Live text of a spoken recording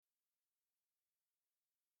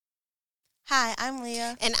Hi, I'm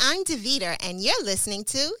Leah. And I'm Davita, and you're listening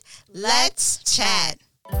to Let's Chat.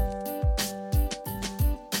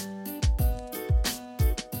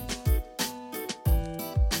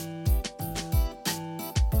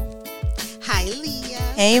 Hi, Leah.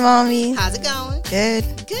 Hey, Mommy. How's it going? Good.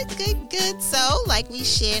 Good. So, like we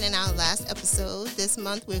shared in our last episode, this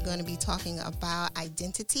month we're going to be talking about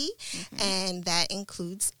identity, and that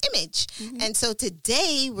includes image. And so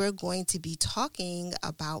today we're going to be talking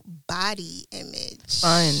about body image.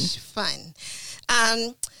 Fun.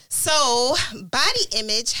 So body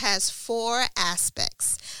image has 4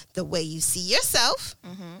 aspects: the way you see yourself,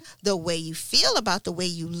 the way you feel about the way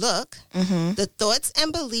you look, the thoughts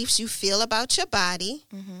and beliefs you feel about your body,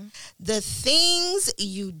 the things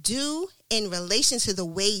you do in relation to the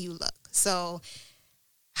way you look. So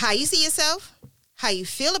how you see yourself, how you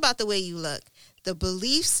feel about the way you look, the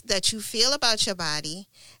beliefs that you feel about your body,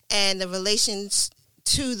 and the relations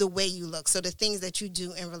to the way you look. So the things that you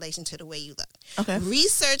do in relation to the way you look. Okay.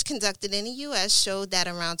 Research conducted in the U.S. showed that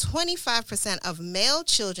around 25% of male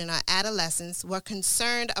children or adolescents were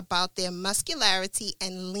concerned about their muscularity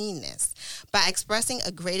and leanness by expressing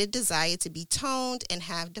a greater desire to be toned and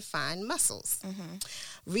have defined muscles.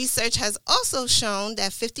 Research has also shown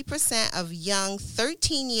that 50% of young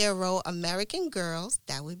 13-year-old American girls,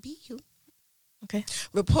 that would be you,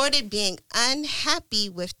 reported being unhappy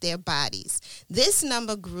with their bodies. This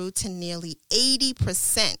number grew to nearly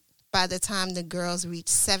 80% by the time the girls reached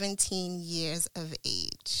 17 years of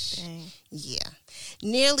age. Dang. Yeah.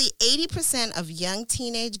 Nearly 80% of young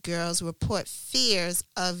teenage girls report fears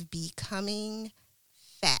of becoming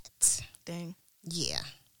fat. Dang. Yeah.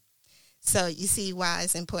 So you see why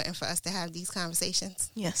it's important for us to have these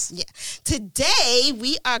conversations? Yes. Yeah. Today,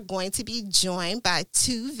 we are going to be joined by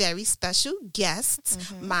 2 very special guests.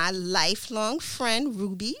 My lifelong friend,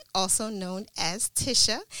 Ruby, also known as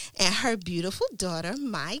Tisha, and her beautiful daughter,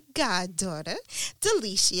 my goddaughter,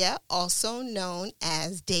 Delicia, also known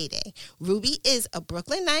as Day Day. Ruby is a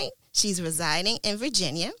Brooklynite. She's residing in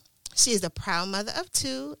Virginia. She is a proud mother of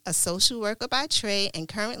 2, a social worker by trade, and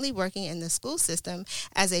currently working in the school system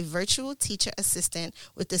as a virtual teacher assistant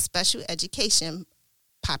with the special education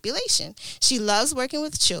population. She loves working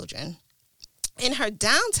with children. In her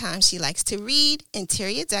downtime, she likes to read,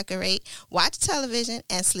 interior decorate, watch television,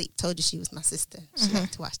 and sleep. Told you she was my sister. She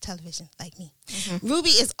liked to watch television like me.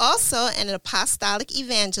 Ruby is also an apostolic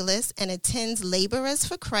evangelist and attends Laborers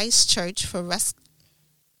for Christ Church for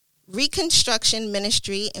Reconstruction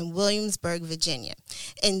Ministry in Williamsburg, Virginia.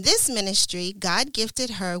 In this ministry, God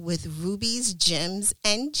gifted her with Ruby's Gems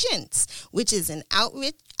and Gents, which is an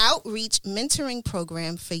outreach mentoring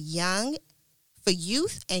program for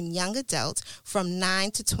youth and young adults from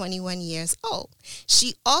 9 to 21 years old.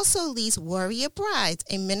 She also leads Warrior Brides,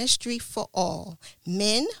 a ministry for all,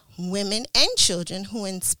 men, women, and children who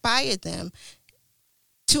inspire them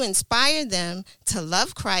to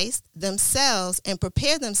love Christ, themselves, and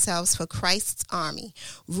prepare themselves for Christ's army.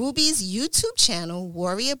 Ruby's YouTube channel,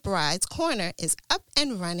 Warrior Brides Corner, is up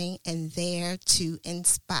and running and there to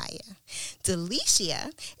inspire.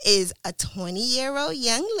 Delicia is a 20-year-old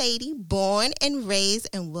young lady born and raised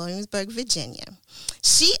in Williamsburg, Virginia.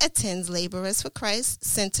 She attends Laborers for Christ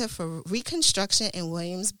Center for Reconstruction in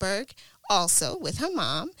Williamsburg, also with her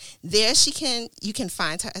mom. There you can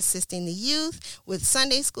find her assisting the youth with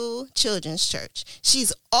Sunday school, children's church.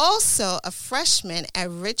 She's also a freshman at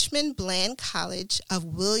Richmond Bland College of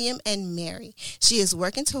William and Mary. She is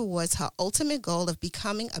working towards her ultimate goal of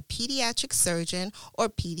becoming a pediatric surgeon or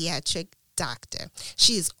pediatric doctor.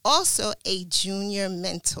 She is also a junior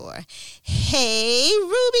mentor. Hey,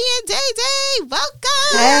 Ruby and Day Day,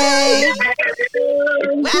 welcome. Hey.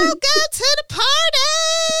 Welcome to the party.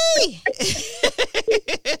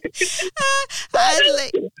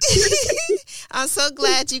 I'm so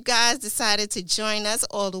glad you guys decided to join us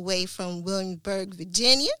all the way from Williamsburg,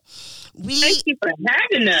 Virginia. Thank you for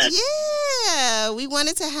having us. Yeah, we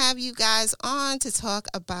wanted to have you guys on to talk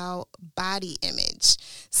about body image.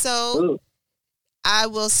 So I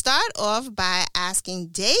will start off by asking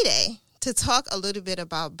Day Day to talk a little bit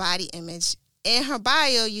about body image. In her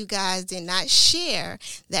bio, you guys did not share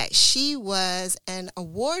that she was an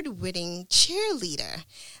award-winning cheerleader.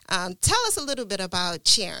 Tell us a little bit about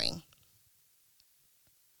cheering.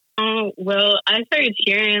 Well, I started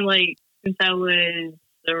cheering since I was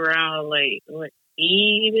around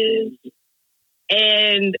 8-ish.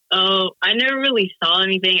 And I never really saw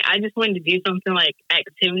anything. I just wanted to do something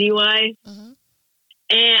activity-wise.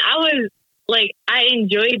 And I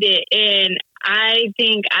enjoyed it. And I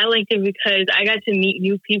think I liked it because I got to meet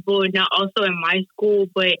new people, not also in my school,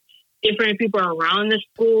 but different people around the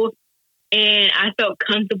school. and I felt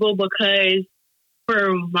comfortable because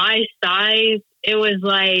for my size, it was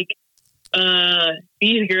like,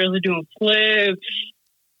 these girls are doing flips,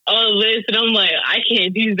 all this, and I'm like, I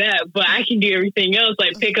can't do that, but I can do everything else,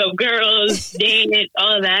 like pick up girls, dance,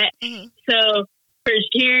 all of that. So for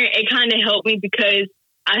cheering, it kind of helped me because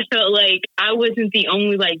I felt like I wasn't the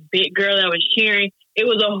only like big girl that was cheering. It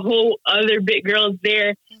was a whole other big girls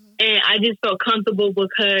there, and I just felt comfortable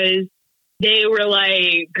because they were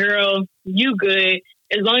like, girl, you good.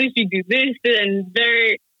 As long as you do this and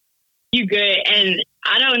there, you good. And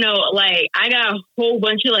I don't know, like, I got a whole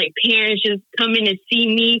bunch of, like, parents just coming to see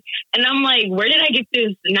me. And I'm like, where did I get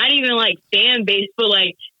this? Not even, like, fan base, but,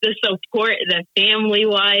 like, the support, the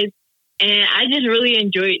family-wise. And I just really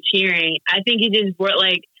enjoyed cheering. I think it just brought,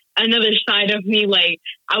 like, another side of me. Like,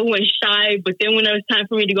 I went shy, but then when it was time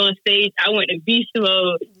for me to go on stage, I went to beast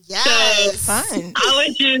mode. Yes. So Fun. I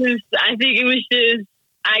think it was just,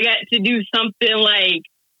 I got to do something, like,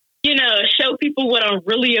 you know, show people what I'm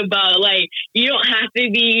really about. Like, you don't have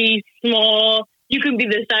to be small. You can be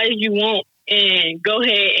the size you want and go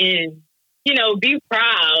ahead and, you know, be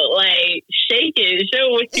proud. Like, shake it.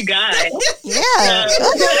 Show what you got. Yeah.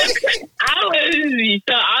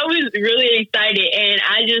 I was really excited. And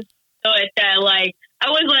I just thought that, like,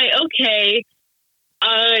 I was like, okay,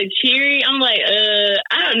 cheering. I'm like,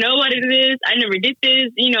 I don't know what it is. I never did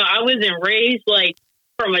this. You know, I wasn't raised, like,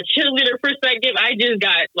 from a cheerleader perspective. I just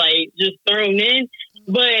got, like, just thrown in.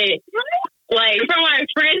 But, like, from my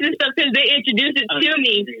friends and stuff, because they introduced it to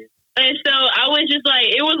me. And so I was just like,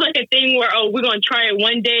 it was like a thing where, oh, we're going to try it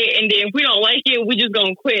one day, and then if we don't like it, we're just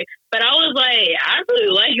going to quit. But I was like, I really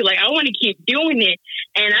like it. Like, I want to keep doing it.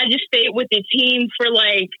 And I just stayed with the team for,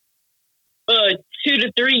 like, 2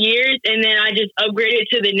 to 3 years, and then I just upgraded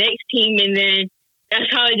to the next team, and then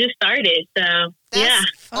that's how it just started. So, yeah.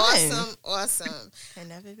 Fun. Awesome. Can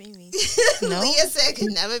never be me. No. Leah said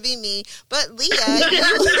could never be me. But Leah,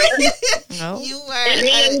 No. you And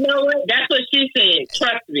you know what? That's what she said.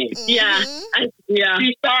 Trust me. Yeah.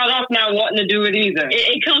 She started off not wanting to do it either.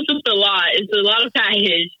 It comes with a lot. It's a lot of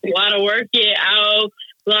package. A lot of working out.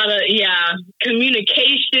 A lot of,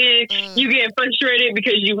 communication. You get frustrated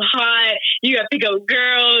because you hot. You got to pick up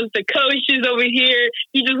girls. The coaches over here.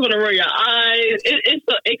 You just want to roll your eyes.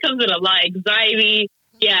 It comes with a lot of anxiety.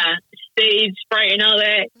 Yeah. Stage fright and all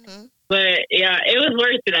that. But, yeah, it was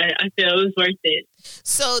worth it. I feel it was worth it.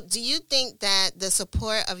 So do you think that the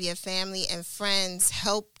support of your family and friends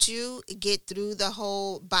helped you get through the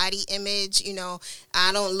whole body image? You know,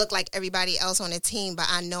 I don't look like everybody else on the team, but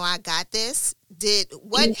I know I got this.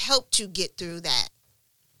 What helped you get through that?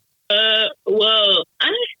 Well,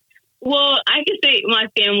 I can say my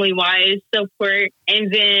family-wise support,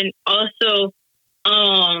 and then also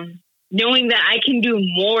knowing that I can do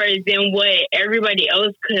more than what everybody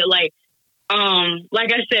else could. Like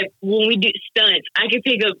I said, when we do stunts, I can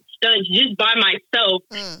pick up stunts just by myself.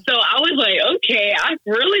 So I was like, okay, I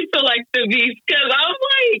really feel like the beast, because I was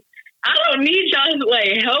like, I don't need y'all's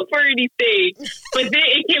like help or anything. But then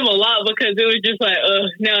it came a lot because it was just like,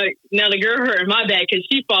 now the girl hurting my back because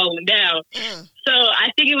she's falling down. So I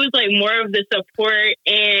think it was like more of the support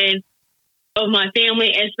and of my family,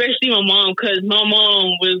 especially my mom, because my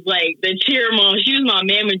mom was like the cheer mom. She was my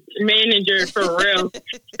manager for real.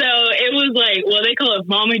 So it was like, well, they call it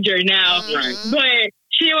momager now, but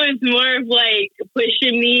she was more of like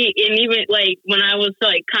pushing me, and even like when I was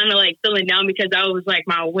like kind of like feeling down because I was like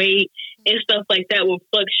my weight and stuff like that would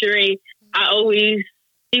fluctuate.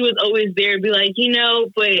 She was always there to be like,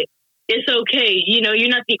 but it's okay. You're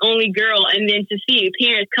not the only girl. And then to see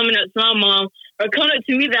parents coming up to my mom or coming up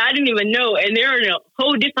to me that I didn't even know, and they're in a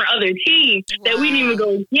whole different other team that we didn't even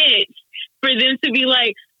go get, for them to be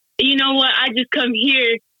like, you know what, I just come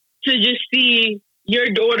here to just see your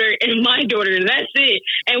daughter and my daughter. That's it.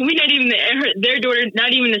 And we not even, their daughter,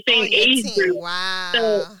 not even the same age group. Wow.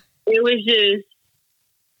 So it was just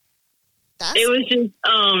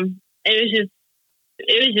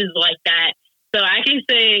like that. So I can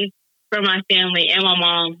say for my family and my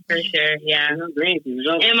mom, for sure, yeah.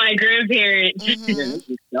 And my grandparents.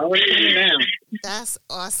 That's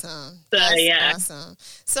awesome. That's awesome.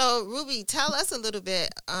 So, Ruby, tell us a little bit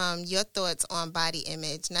your thoughts on body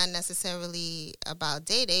image, not necessarily about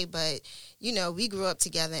Day Day, but, we grew up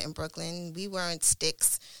together in Brooklyn. We weren't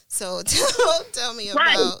sticks. So tell me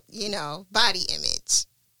about, body image.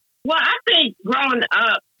 Well, I think growing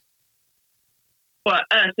up, for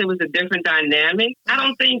us, it was a different dynamic. I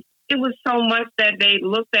don't think it was so much that they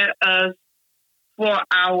looked at us for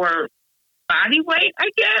our body weight, I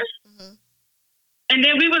guess. And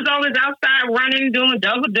then we was always outside running, doing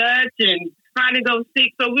double dutch and trying to go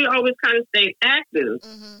sick. So we always kind of stayed active.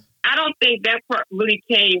 I don't think that part really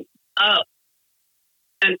came up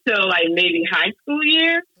until like maybe high school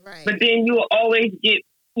year. Right. But then you will always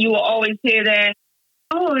hear that,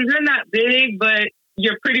 oh, you're not big, but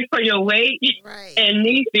you're pretty for your weight. Right. And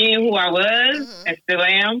me being who I was Mm-hmm. and still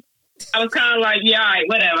am, I was kind of like, yeah, all right,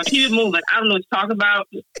 whatever. Keep it moving. I don't know what to talk about.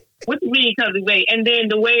 What do you mean because of weight? And then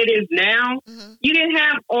the way it is now, Mm-hmm. you didn't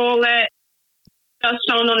have all that stuff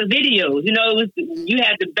shown on the videos. You know, it was you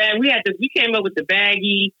had the bag. We came up with the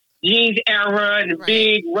baggy jeans era and the Right.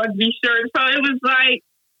 big rugby shirt. So it was like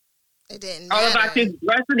It didn't all matter. about this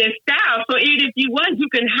dressing and style. So even if you was, you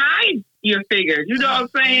can hide your figures. You know what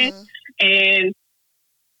I'm saying? Mhm. And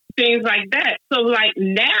things like that. So like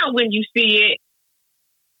now when you see it,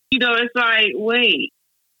 you know, it's like, wait,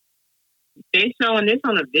 they showing this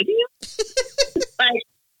on a video? Like,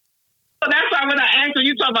 so that's why when I asked when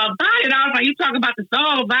you talk about body, and I was like, you talk about the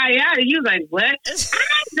soul body out, and you was like, what?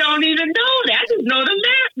 I don't even know that. I just know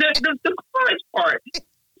the chorus part.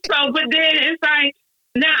 So, but then it's like,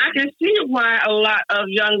 now I can see why a lot of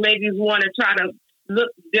young ladies want to try to look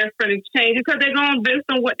different and change because they're going based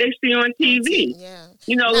on what they see on TV. Yeah.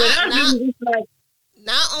 You know, with us, it's just like,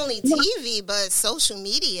 Not only TV, but social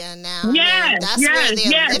media now. yes, that's where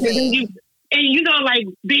they're living. And you know, like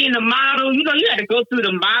being a model, you know, you had to go through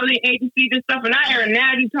the modeling agencies and stuff. And I heard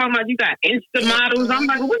now you talking about you got Insta models. I'm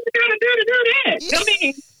like, what you gotta do to do that? I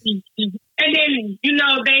mean, and then you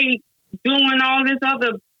know they doing all this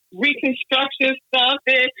other reconstruction stuff.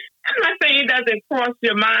 And I'm not saying it doesn't cross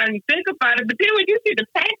your mind. You think about it, but then when you see the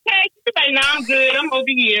price tag, you're like, no, I'm good. I'm over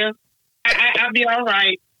here. I'll be all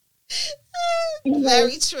right.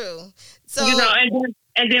 Very true. So you know,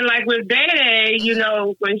 and then like with Day, you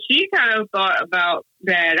know, when she kind of thought about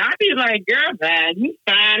that, I'd be like, girl, man, you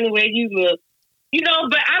fine the way you look. You know,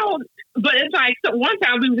 but I don't, but it's like, so one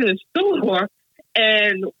time we was in a store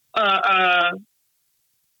and a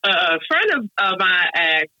friend of mine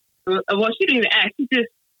asked, well, she didn't even ask, she just,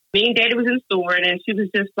 me and Daddy was in the store and then she was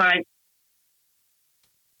just like,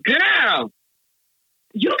 girl,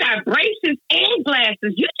 you got braces and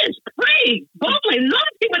glasses. You just pretty. Boy, a lot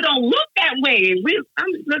of people don't look that way. I'm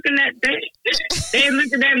looking at them. They're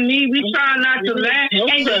looking at me. We trying not to laugh.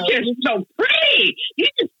 And you're just so pretty. You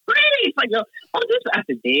just pretty. It's like, oh, this. I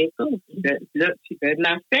said, Dad, look, she better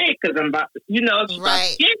not say it because I'm about to, you know,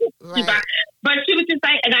 Right. But she was just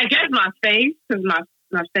like, and I guess my face, because my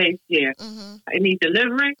face, yeah, Mm-hmm. I need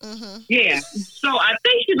delivering. Mm-hmm. Yeah. So I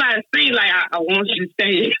think she might have seen, like, I want you to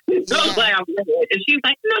say it. So Yeah. like, and she's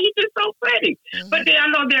like, no, you're just so pretty. Mm-hmm. But then I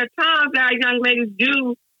know there are times that our young ladies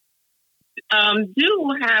do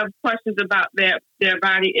have questions about their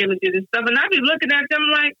body images and stuff. And I be looking at them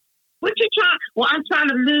like, what you trying? Well, I'm trying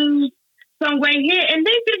to lose some weight here. And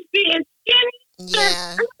they just being skinny.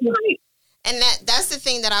 Yeah. I'm like, And that's the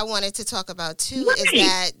thing that I wanted to talk about too, Right.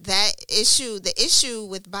 is that issue, the issue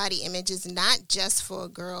with body image is not just for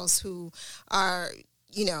girls who are,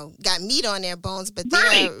 you know, got meat on their bones, but there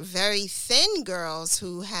Right. are very thin girls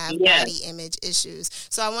who have Yes. body image issues.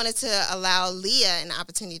 So I wanted to allow Leah an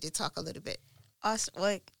opportunity to talk a little bit. Also,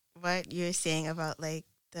 what you're saying about like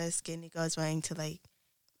the skinny girls wanting to like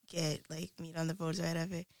get like meat on the bones or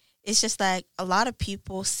whatever. It's just like a lot of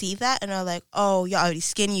people see that and are like, oh, you're already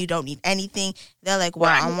skinny, you don't need anything. They're like,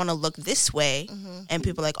 well, Right. I want to look this way. Mm-hmm. And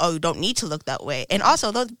people are like, oh, you don't need to look that way. And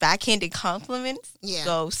also those backhanded compliments Yeah.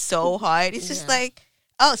 go so hard. It's just Yeah. like,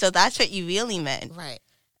 oh, so that's what you really meant. Right.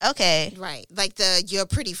 Okay. Right. Like you're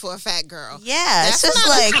pretty for a fat girl. Yeah. That's it's just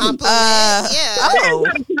not a like, compliment. Yeah. oh.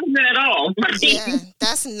 that's not at all. Yeah,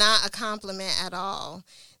 that's not a compliment at all.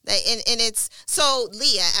 And it's so,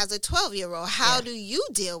 Leah, as a 12-year-old, how Yeah. do you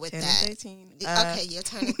deal with Turning that? 13. Okay, you're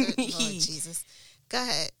turning 13. Lord Jesus. Go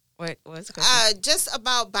ahead. What's the question? Just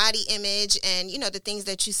about body image and, you know, the things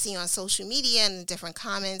that you see on social media and the different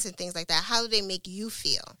comments and things like that. How do they make you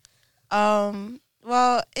feel?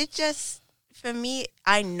 Well, it just, for me,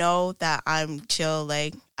 I know that I'm chill,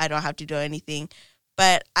 like, I don't have to do anything,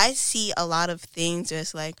 but I see a lot of things where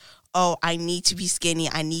it's like, oh, I need to be skinny,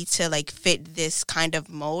 I need to, like, fit this kind of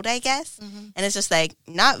mold, I guess, and it's just like,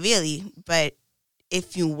 not really, but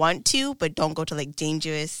if you want to, but don't go to, like,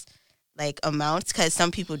 dangerous, like, amounts, because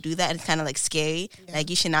some people do that, and it's kind of, like, scary, like,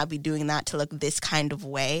 you should not be doing that to look this kind of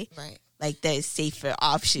way. Right. Like, there's safer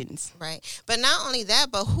options. Right. But not only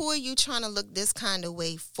that, but who are you trying to look this kind of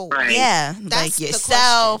way for? Right. Yeah, That's like the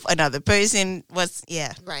yourself, another person.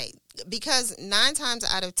 Yeah. Right. because 9 times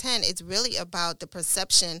out of 10, it's really about the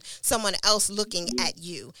perception someone else looking at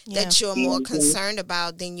you that you're more concerned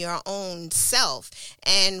about than your own self.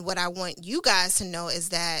 And what I want you guys to know is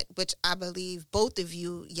that, which I believe both of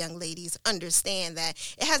you young ladies understand, that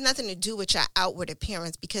it has nothing to do with your outward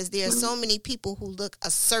appearance, because there are so many people who look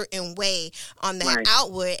a certain way on their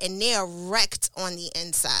outward and they're wrecked on the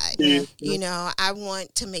inside. You know, I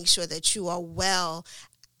want to make sure that you are well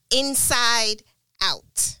inside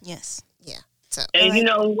out. Yes. Yeah. So, and you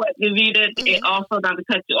know what, Davida, it also, not to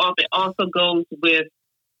cut you off, it also goes with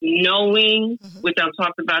knowing, which I'm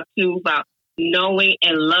talking about too, about knowing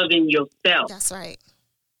and loving yourself. That's right.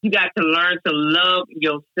 You got to learn to love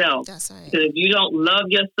yourself. That's right. Because if you don't love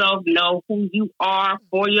yourself, know who you are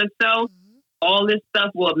for yourself, all this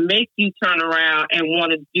stuff will make you turn around and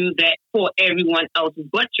want to do that for everyone else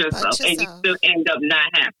but yourself. And you still end up not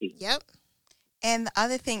happy. Yep. And the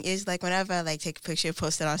other thing is, like, whenever I, like, take a picture,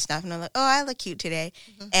 post it on Snap, and I'm like, oh, I look cute today.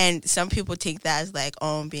 And some people take that as, like,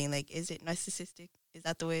 oh, I'm being, like, is it narcissistic? Is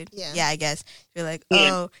that the word? Yeah, I guess. You're like,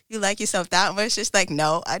 oh, you like yourself that much? Just like,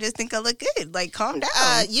 no, I just think I look good. Like, calm down.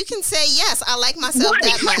 You can say, yes, I like myself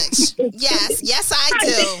that much. Yes, I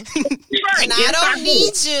do. And I don't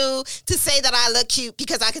need you to say that I look cute,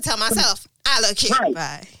 because I can tell myself I look cute.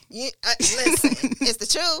 Bye. Listen, it's the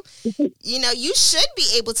truth. You know, you should be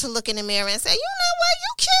able to look in the mirror and say, you know what,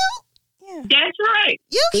 you cute. Yeah. That's right.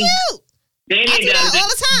 You cute. I do that all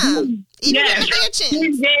the time. Even with the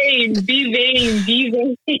kitchen. Be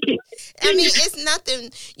vain. I mean, it's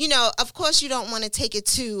nothing, you know, of course you don't want to take it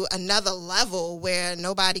to another level where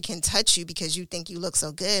nobody can touch you because you think you look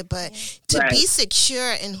so good. But to be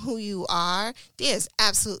secure in who you are, there's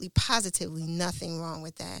absolutely positively nothing wrong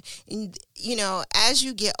with that. And, you know, as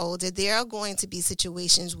you get older, there are going to be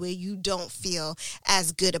situations where you don't feel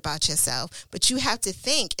as good about yourself. But you have to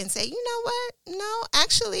think and say, you know what? No,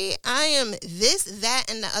 actually, I am this,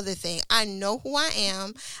 that, and the other thing. I know who I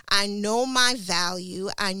am. I know my value.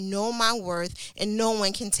 I know my worth, and no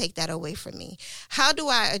one can take that away from me. How do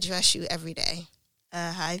I address you every day?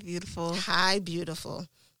 Hi, beautiful. Hi, beautiful.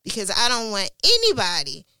 Because I don't want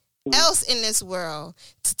anybody else in this world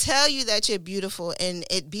to tell you that you're beautiful and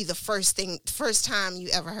it be the first time you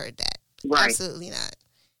ever heard that. Right. Absolutely not.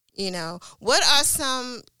 You know, what are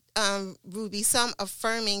some Ruby, some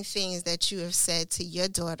affirming things that you have said to your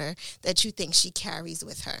daughter that you think she carries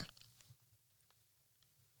with her?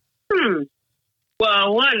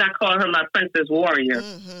 Well, one, I call her my princess warrior.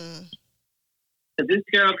 This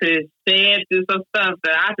girl could say it, do some stuff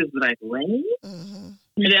that I just be like, what? And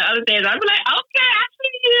the other things, I'd be like, okay, I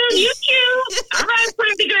see you. You cute. All right,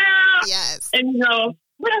 pretty girl. Yes. And, you know,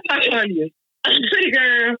 what else I tell you? Pretty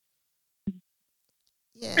girl.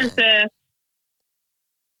 Yeah. Princess.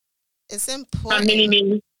 It's important. My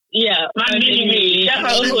mini-me. Yeah, my mini-me. That's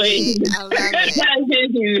what I was I love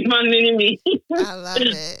it. My mini-me. I love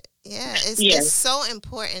it. Yeah, it's so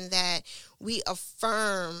important that we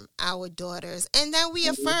affirm our daughters and that we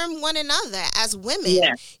affirm one another as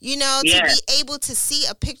women. You know, to be able to see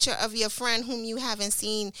a picture of your friend whom you haven't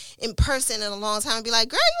seen in person in a long time and be like,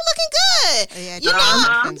 girl, you looking good. You know,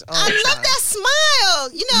 I love that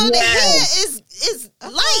smile. You know, the hair is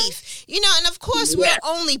life. You know, and of course we're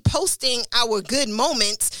only posting our good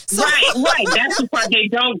moments. So right. That's the part they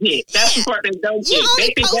don't get. That's the part they don't get.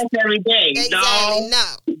 They think that's every day. Exactly.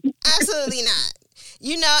 No, absolutely not.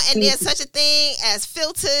 You know, and there's such a thing as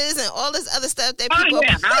filters and all this other stuff that people... Oh,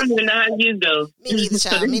 yeah. I don't even know how to use those. Me neither,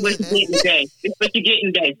 child. Me neither. It's what you get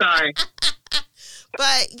today. Sorry.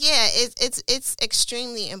 But yeah, it's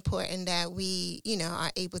extremely important that we, you know, are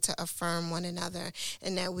able to affirm one another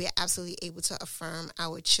and that we're absolutely able to affirm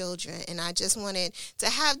our children. And I just wanted to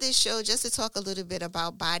have this show just to talk a little bit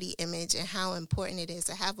about body image and how important it is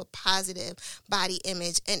to have a positive body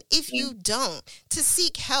image. And if you don't, to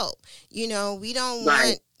seek help. You know, we don't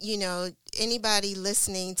want, you know, anybody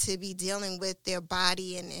listening to be dealing with their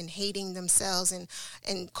body and hating themselves and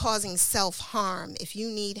causing self-harm. If you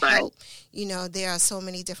need help, you know, there are so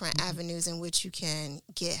many different avenues in which you can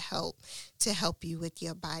get help to help you with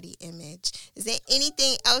your body image. Is there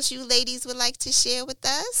anything else you ladies would like to share with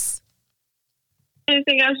us?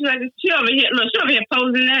 Anything else you like to she over here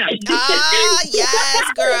posing now. Oh,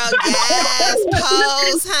 yes, girl. Yes.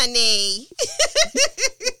 Pose, honey.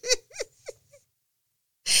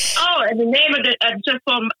 Oh, and the name of just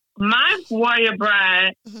for my Warrior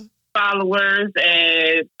Bride followers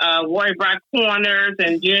and Warrior Bride Corners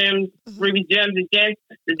and Gems, Ruby Gems and Gems,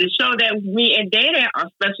 the show that me and Dana are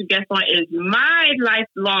special guests on is my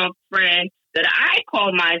lifelong friend that I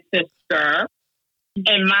call my sister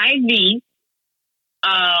and my niece.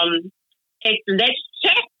 Let's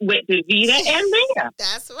check with Davita and Mia.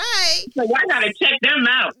 That's right. So y'all gotta check them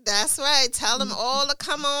out. That's right. Tell them all to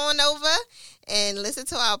come on over and listen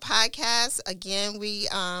to our podcast. Again, we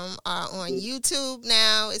are on YouTube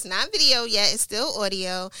now. It's not video yet. It's still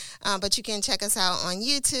audio, but you can check us out on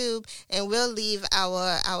YouTube, and we'll leave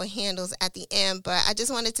our handles at the end. But I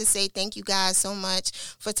just wanted to say thank you guys so much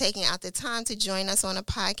for taking out the time to join us on a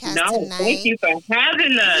podcast tonight. Thank you for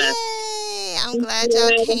having us. Yay! I'm glad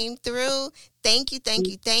y'all came through. Thank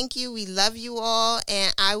you. We love you all,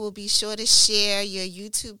 and I will be sure to share your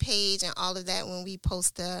YouTube page and all of that when we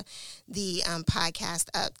post the podcast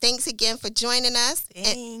up. Thanks again for joining us,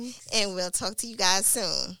 and we'll talk to you guys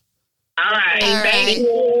soon. All right. Thank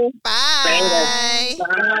you. Bye.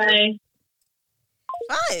 Bye.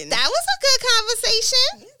 Fun. That was a good conversation.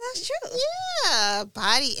 Yeah, that's true. Yeah,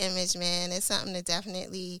 body image, man, is something to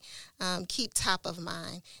definitely keep top of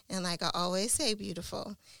mind. And like I always say,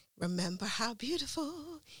 beautiful. Remember how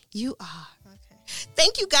beautiful you are. Okay.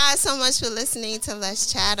 Thank you guys so much for listening to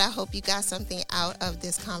Let's Chat. I hope you got something out of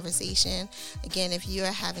this conversation. Again, if you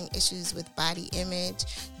are having issues with body image,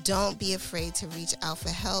 don't be afraid to reach out for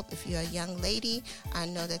help. If you're a young lady, I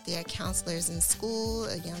know that there are counselors in school,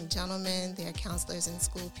 a young gentleman, there are counselors in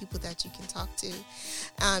school, people that you can talk to.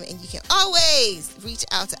 And you can always reach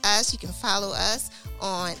out to us. You can follow us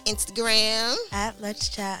on Instagram. At Let's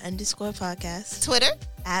Chat _podcast. Twitter.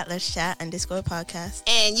 At Let's Chat _podcast.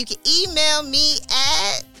 And you can email me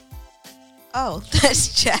at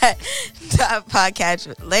Let's Chat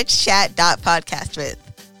 .podcast. Let's Chat .podcast with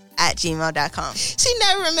 @gmail.com. She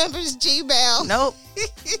never remembers Gmail. Nope.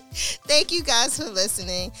 Thank you guys for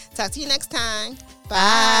listening. Talk to you next time.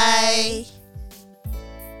 Bye.